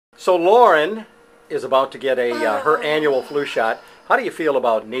So Lauren is about to get her annual flu shot. How do you feel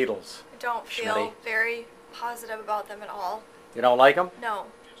about needles? I don't feel Shmitty? very positive about them at all. You don't like them? No.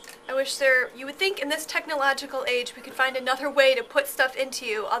 I wish you would think in this technological age we could find another way to put stuff into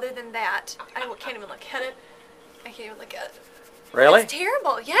you other than that. I can't even look at it. I can't even look at it. Really? It's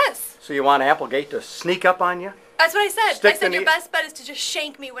terrible, yes. So you want Applegate to sneak up on you? That's what I said. Stick I said the your ne- best bet is to just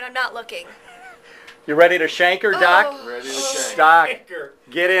shank me when I'm not looking. You ready to shank her, Doc? Oh. Ready to shank. Doc,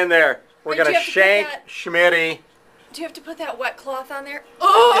 get in there. We're Wait, do going you to have to put shank that- Shmitty. Do you have to put that wet cloth on there?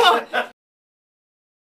 Oh!